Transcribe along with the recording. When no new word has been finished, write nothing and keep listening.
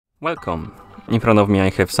Welcome! In front of me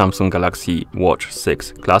I have Samsung Galaxy Watch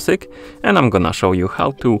 6 Classic, and I'm gonna show you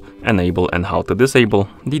how to enable and how to disable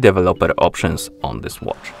the developer options on this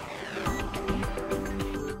watch.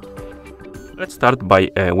 Let's start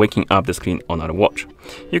by waking up the screen on our watch.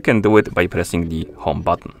 You can do it by pressing the home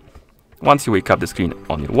button. Once you wake up the screen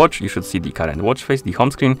on your watch, you should see the current watch face, the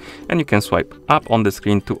home screen, and you can swipe up on the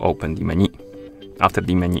screen to open the menu. After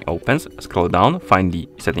the menu opens, scroll down, find the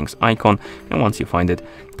settings icon, and once you find it,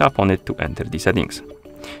 tap on it to enter the settings.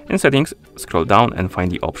 In settings, scroll down and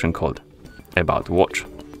find the option called About Watch.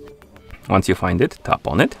 Once you find it, tap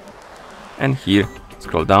on it, and here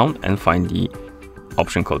scroll down and find the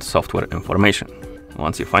option called Software Information.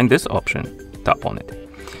 Once you find this option, tap on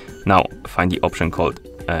it. Now find the option called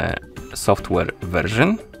Software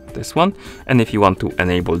Version, this one, and if you want to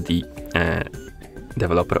enable the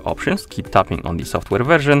developer options, keep tapping on the software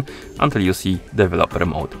version until you see developer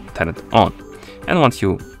mode turned on. And once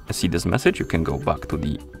you see this message, you can go back to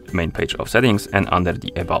the main page of settings, and under the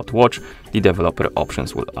About Watch, the developer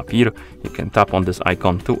options will appear. You can tap on this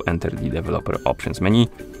icon to enter the developer options menu.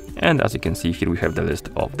 And as you can see here, we have the list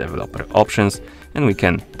of developer options, and we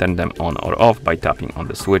can turn them on or off by tapping on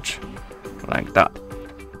the switch like that.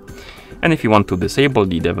 And if you want to disable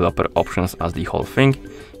the developer options as the whole thing,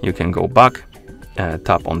 you can go back,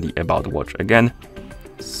 tap on the About Watch again,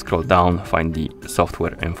 scroll down, find the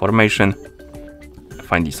software information,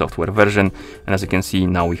 find the software version, and as you can see,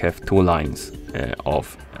 now we have two lines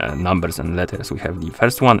of numbers and letters. We have the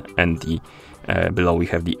first one, and the below we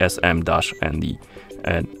have the SM dash and the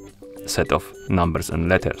set of numbers and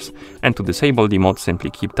letters. And to disable the mode,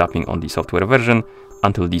 simply keep tapping on the software version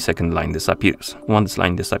until the second line disappears. Once this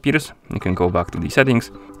line disappears, you can go back to the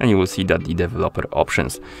settings, and you will see that the developer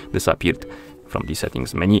options disappeared from the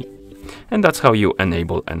settings menu. And that's how you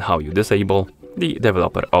enable and how you disable the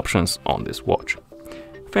developer options on this watch.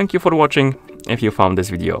 Thank you for watching. If you found this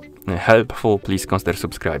video helpful, please consider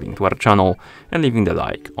subscribing to our channel and leaving the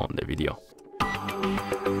like on the video.